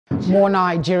More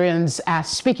Nigerians are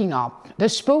speaking up. They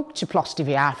spoke to Plus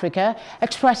TV Africa,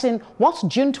 expressing what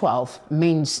June 12th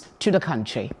means to the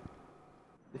country.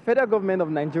 The federal government of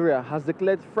Nigeria has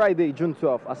declared Friday, June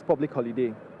 12th as public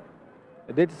holiday,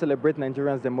 a day to celebrate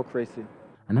Nigerians' democracy.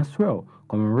 And as well,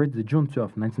 commemorate the June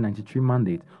 12, 1993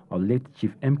 mandate of late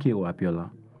Chief MKO Abiola.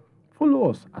 Follow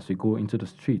us as we go into the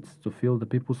streets to feel the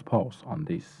people's pulse on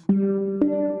this.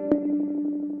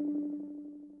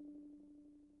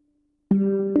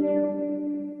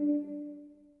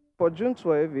 For June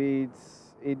 12,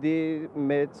 it's a day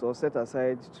met or set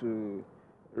aside to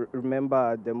remember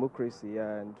our democracy,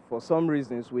 and for some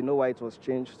reasons we know why it was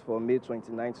changed from May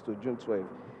 29th to June 12th.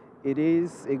 It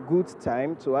is a good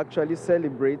time to actually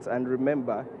celebrate and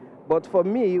remember, but for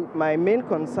me, my main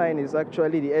concern is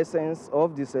actually the essence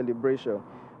of the celebration.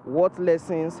 What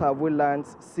lessons have we learned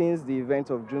since the event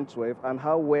of June 12th, and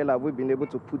how well have we been able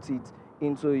to put it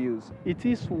into use? It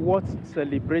is worth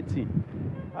celebrating,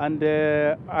 and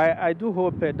I do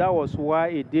hope that was why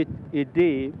a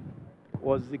day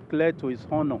was declared to his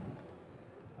honor,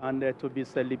 and to be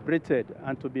celebrated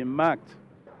and to be marked.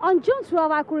 On June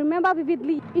 12, I could remember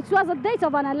vividly, it was a date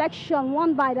of an election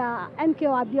won by the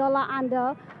MKO Abiola,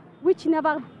 and which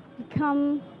never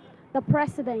became the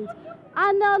president.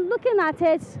 And looking at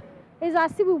it, it's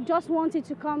as if we just wanted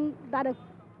to come, that the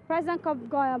president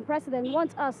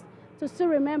wants us to still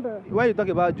remember. When you talk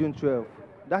about June 12,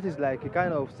 that is like a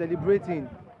kind of celebrating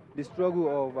the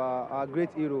struggle of our great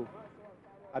hero,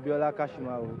 Abiola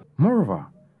Kashimawo. Moreover,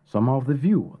 some are of the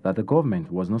view that the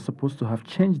government was not supposed to have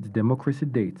changed the democracy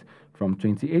date from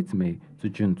 28 May to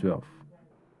June 12.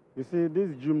 You see,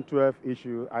 this June 12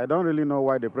 issue, I don't really know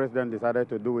why the president decided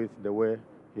to do it the way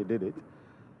he did it.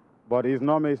 But it's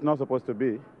not supposed to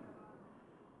be.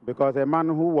 Because a man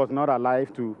who was not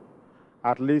alive to,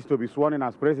 at least to be sworn in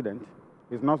as president,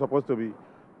 is not supposed to be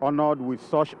honored with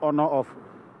such honor of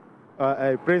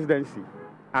a presidency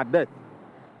at death.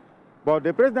 But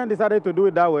the president decided to do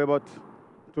it that way, but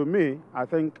to me, I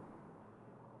think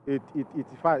it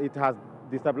has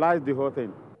destabilized the whole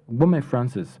thing. Bome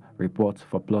Francis reports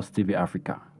for Plus TV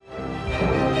Africa.